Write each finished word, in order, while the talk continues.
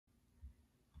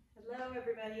Hello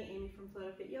everybody, Amy from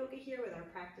Flow Fit Yoga here with our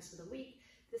practice of the week.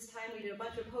 This time we did a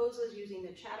bunch of poses using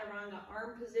the Chaturanga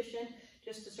arm position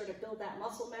just to sort of build that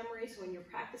muscle memory. So when you're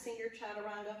practicing your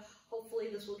Chaturanga, hopefully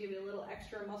this will give you a little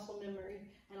extra muscle memory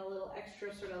and a little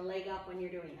extra sort of leg up when you're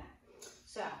doing that.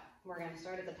 So we're going to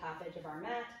start at the top edge of our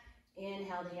mat.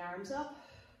 Inhale the arms up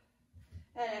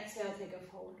and exhale, take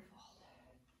a forward fold.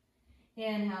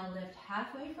 Inhale, lift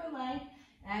halfway for length.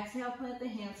 Exhale, plant the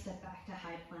hands, step back to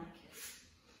high plank.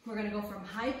 We're going to go from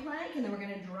high plank and then we're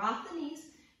going to drop the knees,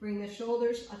 bring the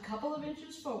shoulders a couple of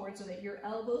inches forward so that your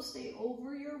elbows stay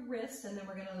over your wrists, and then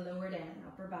we're going to lower down,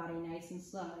 upper body nice and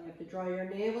slow. You have to draw your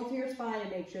navel to your spine and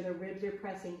make sure the ribs are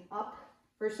pressing up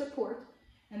for support.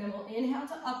 And then we'll inhale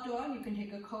to up dog. You can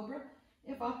take a cobra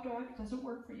if up dog doesn't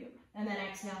work for you. And then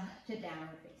exhale to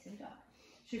downward facing dog.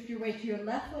 Shift your weight to your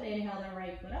left foot, inhale the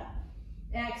right foot up.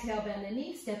 Exhale, bend the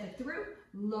knee, step it through,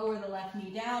 lower the left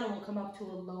knee down, and we'll come up to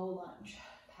a low lunge.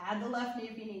 Pad the left knee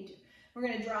if you need to. We're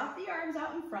going to drop the arms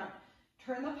out in front,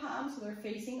 turn the palms so they're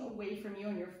facing away from you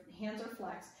and your hands are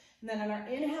flexed. And then on our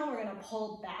inhale, we're going to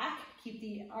pull back, keep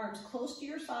the arms close to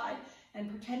your side, and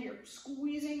pretend you're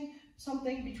squeezing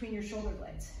something between your shoulder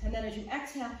blades. And then as you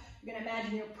exhale, you're going to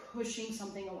imagine you're pushing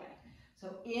something away.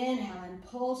 So inhale and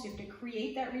pull, so you have to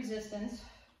create that resistance,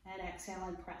 and exhale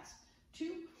and press.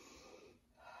 2,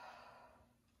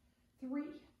 3,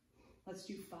 let's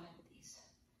do 5 of these.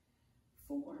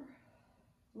 4,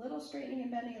 little straightening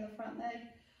and bending in the front leg.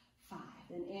 5,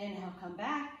 then inhale, come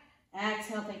back.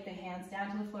 Exhale, take the hands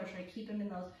down to the floor. Try to keep them in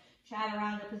those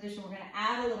Chaturanga position. We're going to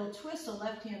add a little twist, so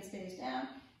left hand stays down.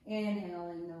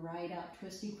 Inhaling the right up,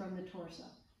 twisting from the torso.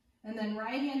 And then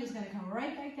right hand is going to come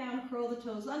right back down, curl the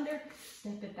toes under,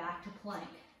 step it back to plank.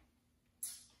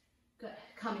 Good.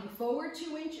 Coming forward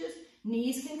 2 inches,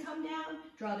 knees can come down,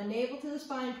 draw the navel to the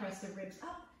spine, press the ribs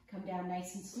up, come down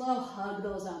nice and slow, hug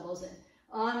those elbows in.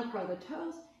 Uncurl the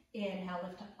toes, inhale,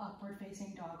 lift to upward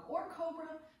facing dog or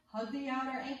cobra, hug the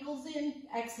outer ankles in,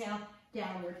 exhale,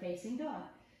 downward facing dog.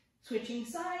 Switching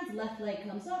sides, left leg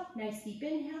comes up, nice deep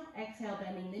inhale, exhale,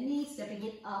 bending the knee, stepping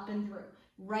it up and through.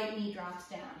 Right knee drops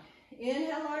down.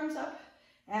 Inhale, arms up,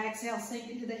 exhale, sink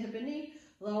into the hip and knee,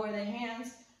 lower the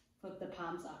hands, flip the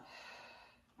palms up.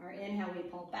 Our inhale, we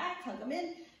pull back, hug them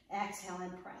in, exhale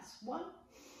and press. 1,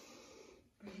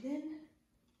 breathe in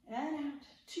and out.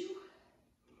 2,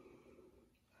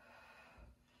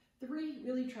 3,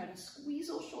 really try to squeeze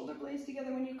those shoulder blades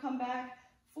together when you come back.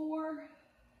 4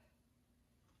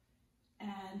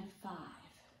 and 5.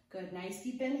 Good, nice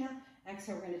deep inhale.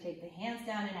 Exhale, we're going to take the hands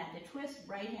down and add the twist.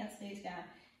 Right hand stays down.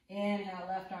 Inhale,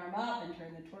 left arm up and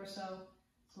turn the torso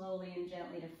slowly and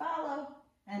gently to follow.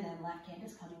 And then left hand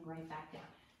is coming right back down.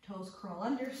 Toes curl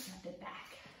under, step it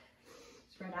back.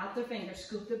 Spread out the fingers,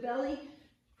 scoop the belly,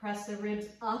 press the ribs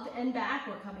up and back.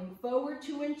 We're coming forward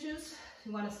 2 inches.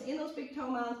 You want to stay in those big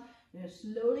toe mounds. You're going to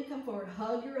slowly come forward,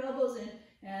 hug your elbows in,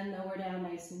 and lower down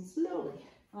nice and slowly.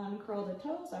 Uncurl the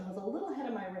toes. I was a little ahead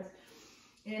of my wrist.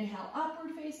 Inhale,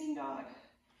 upward facing dog,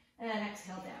 and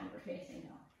exhale, downward facing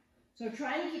dog. So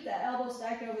trying to keep that elbow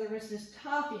stacked over the wrist is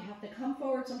tough. You have to come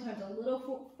forward sometimes a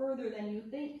little further than you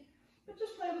think, but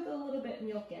just play with it a little bit and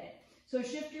you'll get it. So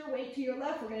shift your weight to your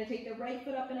left. We're going to take the right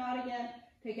foot up and out again.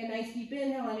 Take a nice deep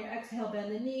inhale. On your exhale,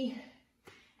 bend the knee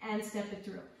and step it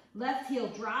through. Left heel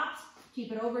drops.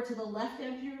 Keep it over to the left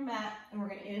edge of your mat, and we're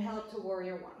going to inhale up to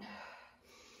warrior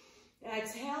 1.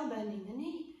 Exhale, bending the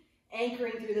knee.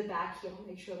 Anchoring through the back heel.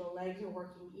 Make sure the legs are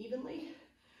working evenly.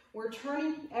 We're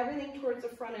turning everything towards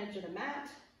the front edge of the mat,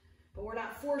 but we're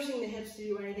not forcing the hips to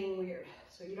do anything weird.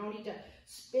 So you don't need to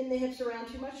spin the hips around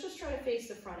too much. Just try to face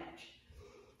the front edge.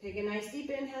 Take a nice deep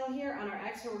inhale here. On our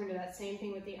exhale, we're going to do that same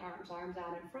thing with the arms. Arms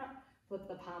out in front. Flip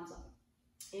the palms up.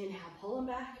 Inhale, pull them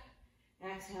back.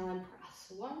 Exhale and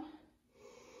press. 1.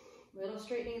 Little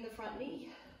straightening in the front knee.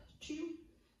 2.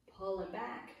 Pull them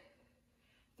back.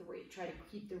 3, try to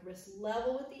keep the wrists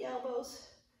level with the elbows.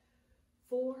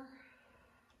 4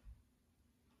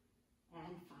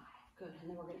 and 5. Good. And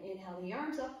then we're going to inhale the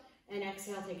arms up and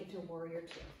exhale, take it to warrior 2.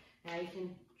 Now you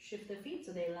can shift the feet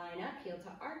so they line up, heel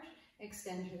to arch,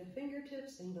 extend through the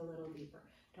fingertips, sink a little deeper.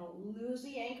 Don't lose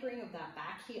the anchoring of that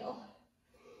back heel.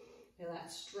 Feel that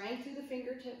strength through the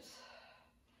fingertips.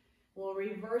 We'll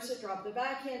reverse it, drop the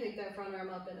back hand, take that front arm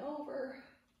up and over.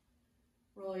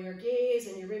 Roll your gaze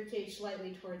and your rib cage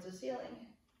slightly towards the ceiling.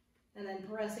 And then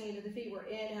pressing into the feet, we're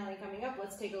inhaling, coming up.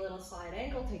 Let's take a little side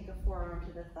angle. Take the forearm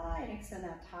to the thigh and extend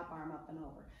that top arm up and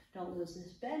over. Don't lose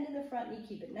this bend in the front knee.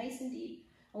 Keep it nice and deep.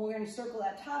 And we're going to circle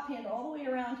that top hand all the way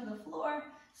around to the floor.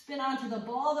 Spin onto the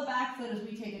ball of the back foot as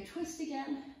we take a twist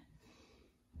again.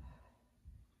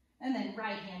 And then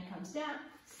right hand comes down.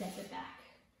 Step it back.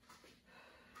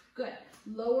 Good.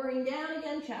 Lowering down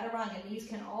again, chaturanga. Knees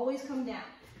can always come down.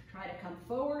 Try to come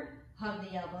forward, hug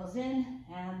the elbows in,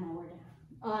 and lower down.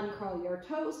 Uncurl your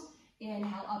toes.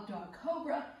 Inhale, up dog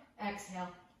cobra. Exhale,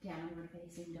 downward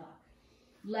facing dog.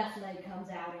 Left leg comes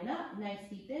out and up. Nice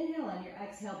deep inhale. On your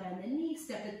exhale, bend the knee,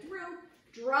 step it through.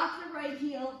 Drop the right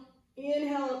heel.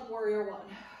 Inhale up, warrior one.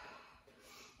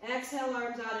 Exhale,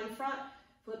 arms out in front.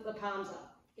 Flip the palms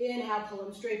up. Inhale, pull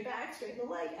them straight back, straighten the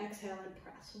leg. Exhale and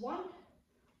press. 1.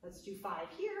 Let's do 5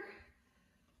 here.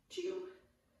 2,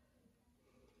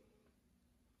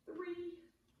 3,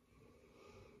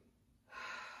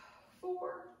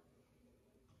 4,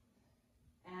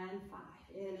 and 5.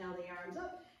 Inhale the arms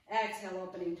up. Exhale,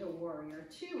 opening to warrior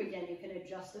 2. Again, you can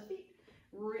adjust the feet.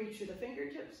 Reach through the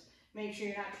fingertips. Make sure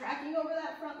you're not tracking over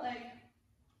that front leg.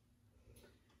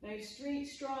 Nice, straight,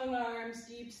 strong arms.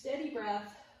 Deep, steady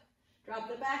breath. Drop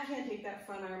the backhand. Take that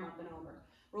front arm up and over.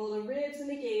 Roll the ribs and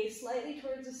the gaze slightly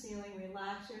towards the ceiling.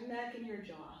 Relax your neck and your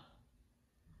jaw.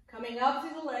 Coming up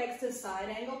through the legs to side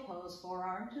angle pose.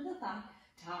 Forearm to the thigh.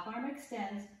 Top arm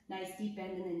extends. Nice deep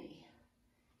bend in the knee.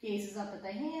 Gaze is up at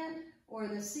the hand or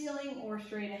the ceiling or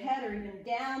straight ahead or even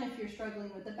down if you're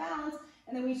struggling with the balance.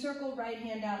 And then we circle right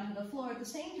hand down to the floor. At the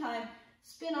same time,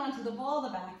 spin onto the ball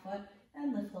of the back foot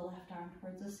and lift the left arm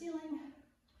towards the ceiling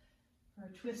for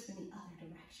a twist in the other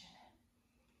direction.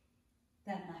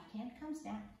 Then left hand comes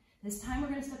down. This time we're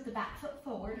going to step the back foot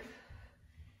forward.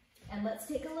 And let's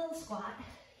take a little squat.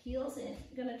 Heels in.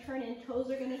 Going to turn in. Toes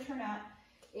are going to turn out.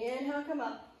 Inhale, come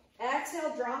up.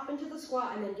 Exhale, drop into the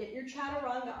squat. And then get your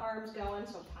chaturanga arms going.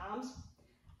 So palms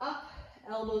up,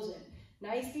 elbows in.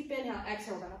 Nice deep inhale.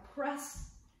 Exhale, we're going to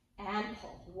press and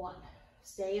pull. 1.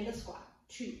 Stay in the squat.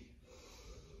 2,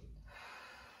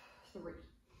 3,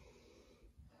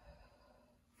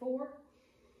 4,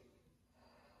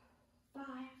 5,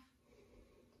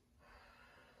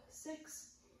 6,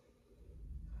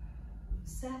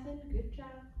 7, good job,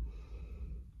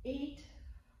 8,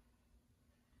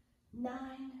 9,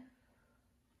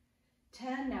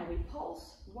 10, now we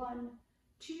pulse, 1,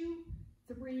 2,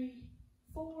 3,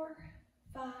 4,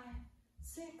 5,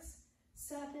 6,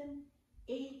 7,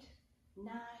 8,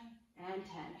 9, and 10.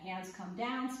 Hands come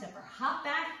down, step or hop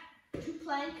back to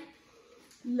plank.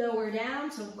 Lower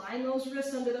down, so line those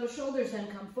wrists under those shoulders, then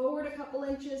come forward a couple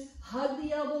inches, hug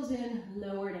the elbows in,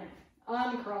 lower down.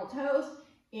 Uncurl toes,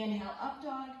 inhale, up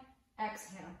dog,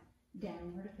 exhale,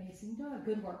 downward facing dog.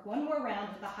 Good work. One more round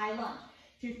with a high lunge.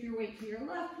 Shift your weight to your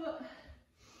left foot,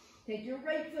 take your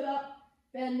right foot up,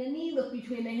 bend the knee, look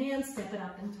between the hands, step it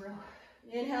up and through.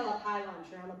 Inhale, up high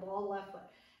lunge, around the ball, left foot.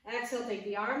 Exhale, take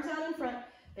the arms out in front,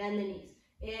 bend the knees.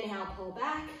 Inhale, pull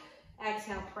back,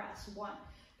 exhale, press. 1.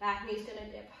 Back knee's gonna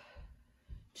dip.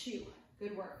 2,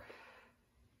 good work.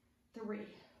 3,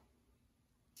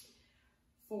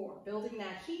 4, building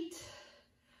that heat.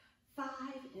 5,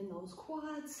 in those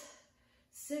quads.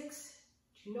 6,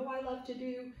 which you know I love to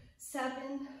do.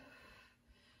 7,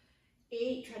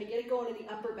 8, try to get it going in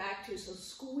the upper back too, so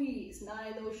squeeze.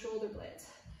 9, those shoulder blades.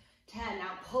 10,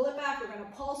 now pull it back, we're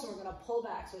gonna pulse and we're gonna pull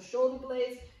back. So shoulder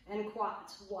blades and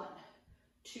quads. 1,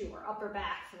 2, or upper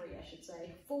back, 3 I should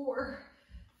say. 4,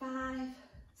 5,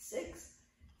 6,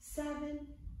 7,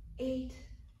 8,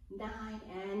 9,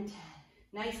 and 10.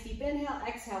 Nice deep inhale,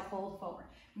 exhale, fold forward.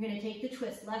 We're going to take the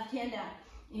twist, left hand down.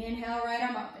 Inhale, right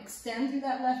arm up. Extend through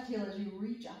that left heel as you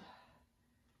reach up.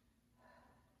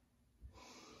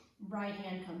 Right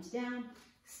hand comes down.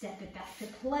 Step it back to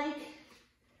plank.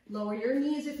 Lower your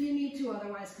knees if you need to,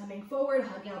 otherwise coming forward.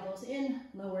 Hug elbows in,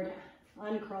 lower down.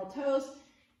 Uncurl toes.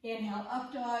 Inhale,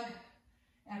 up dog.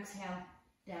 Exhale,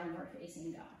 downward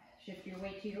facing dog. Shift your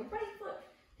weight to your right foot.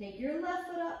 Take your left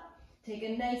foot up. Take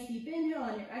a nice deep inhale.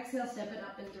 On your exhale, step it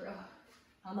up and through.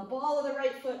 On the ball of the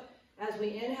right foot, as we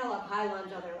inhale up, high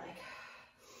lunge, other leg.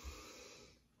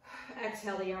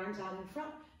 Exhale the arms out in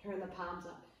front. Turn the palms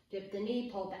up. Dip the knee,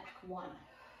 pull back. 1,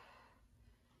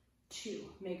 2.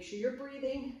 Make sure you're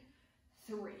breathing.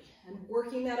 3. And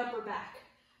working that upper back.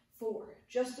 4.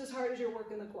 Just as hard as you're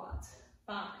working the quads.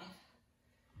 5,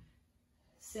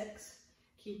 6.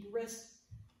 Keep wrist.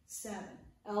 7.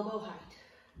 Elbow height.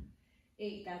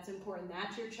 8. That's important.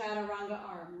 That's your chaturanga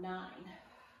arm. 9.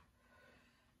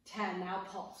 10. Now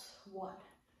pulse. 1,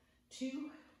 2,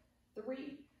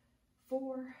 3,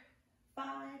 4, 5,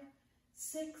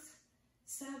 6,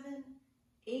 7,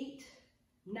 8,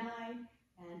 9,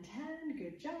 and 10.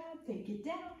 Good job. Take it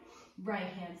down. Right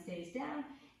hand stays down.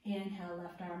 Inhale,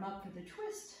 left arm up for the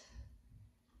twist.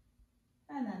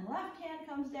 And then left hand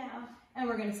comes down. And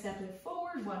we're going to step it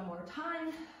forward one more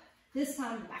time. This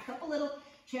time, back up a little.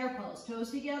 Chair pose.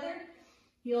 Toes together.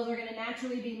 Heels are going to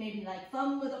naturally be maybe like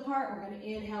thumb width apart. We're going to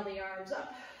inhale the arms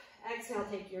up. Exhale,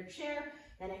 take your chair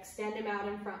and extend them out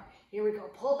in front. Here we go.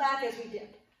 Pull back as we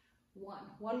dip. 1.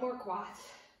 One more quad.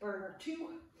 Burner. 2.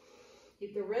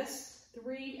 Keep the wrists.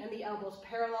 3. And the elbows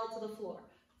parallel to the floor.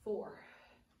 4.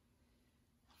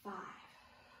 5.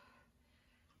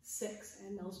 6.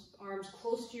 And those arms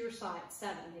close to your side.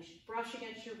 7. They should brush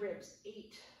against your ribs.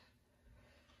 8.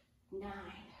 9.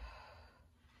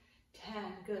 10.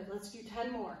 Good. Let's do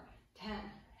 10 more. 10.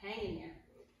 Hang in there.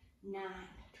 9.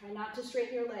 Try not to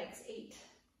straighten your legs. 8.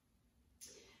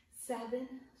 7.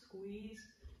 Squeeze.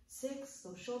 6.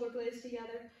 Those shoulder blades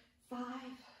together. 5.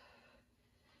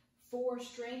 4.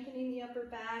 Strengthening the upper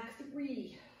back.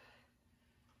 3.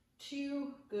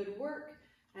 2. Good work.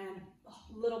 And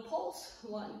a little pulse.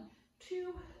 1,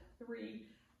 2, 3,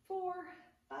 4,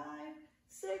 5,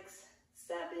 6,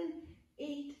 7,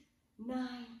 8, 9,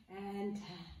 and 10.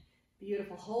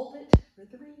 Beautiful. Hold it for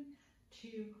 3,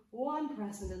 2, 1.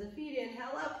 Press into the feet.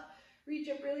 Inhale up. Reach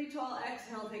up really tall.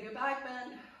 Exhale. Take a back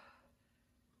bend.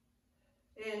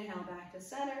 Inhale back to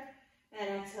center.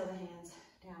 And exhale the hands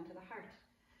down to the heart.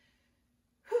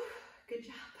 Whew, good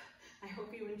job. I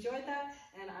hope you enjoyed that,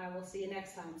 and I will see you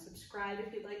next time. Subscribe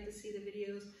if you'd like to see the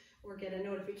videos or get a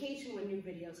notification when new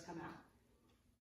videos come out.